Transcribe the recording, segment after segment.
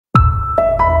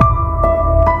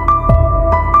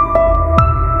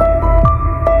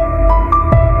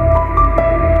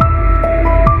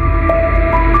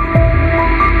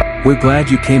We're glad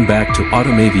you came back to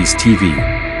Automavies TV.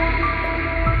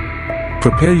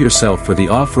 Prepare yourself for the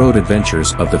off-road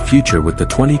adventures of the future with the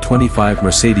 2025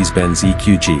 Mercedes-Benz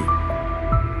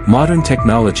EQG. Modern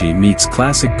technology meets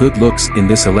classic good looks in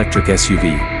this electric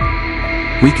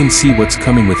SUV. We can see what's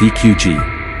coming with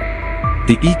EQG.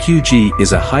 The EQG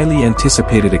is a highly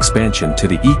anticipated expansion to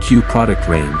the EQ product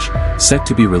range, set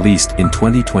to be released in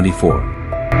 2024.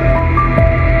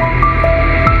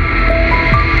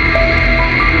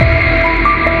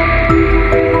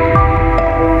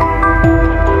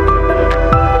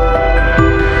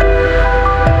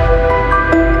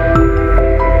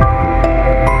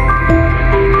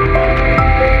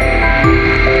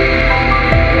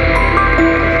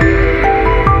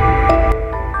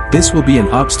 This will be an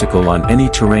obstacle on any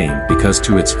terrain because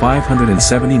to its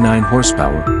 579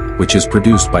 horsepower, which is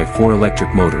produced by 4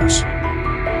 electric motors.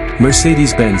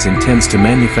 Mercedes-Benz intends to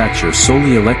manufacture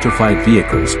solely electrified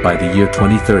vehicles by the year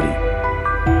 2030.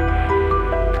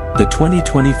 The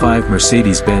 2025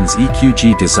 Mercedes-Benz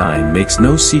EQG design makes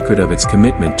no secret of its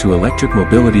commitment to electric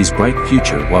mobility's bright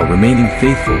future while remaining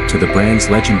faithful to the brand's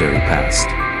legendary past.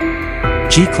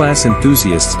 G-Class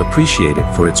enthusiasts appreciate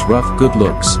it for its rough good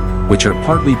looks, which are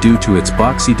partly due to its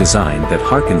boxy design that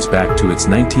harkens back to its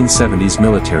 1970s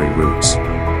military roots.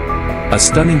 A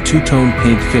stunning two-tone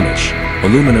paint finish,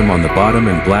 aluminum on the bottom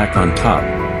and black on top,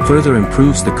 further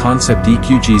improves the Concept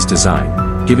EQG's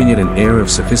design, giving it an air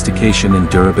of sophistication and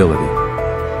durability.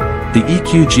 The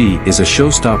EQG is a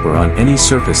showstopper on any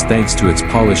surface thanks to its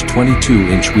polished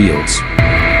 22-inch wheels.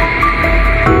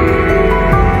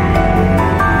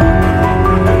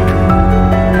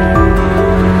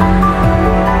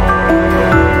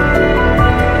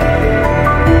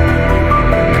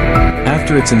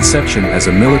 After its inception as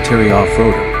a military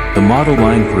off-roader, the model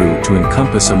line grew to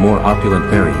encompass a more opulent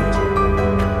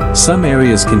variant. Some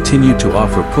areas continued to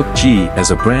offer Puch G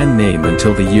as a brand name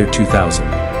until the year 2000.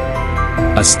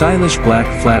 A stylish black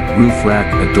flat roof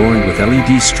rack adorned with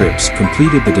LED strips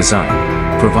completed the design,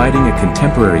 providing a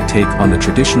contemporary take on the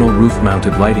traditional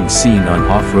roof-mounted lighting seen on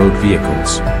off-road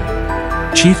vehicles.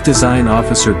 Chief Design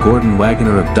Officer Gorden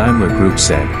Wagener of Daimler Group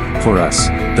said, "For us,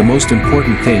 the most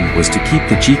important thing was to keep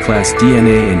the G-Class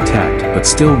DNA intact but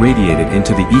still radiated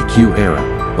into the EQ era,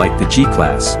 like the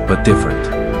G-Class, but different."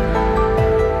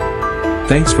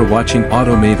 Thanks for watching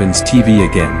Automavies TV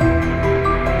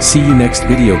again. See you next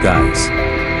video guys.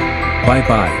 Bye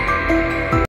bye.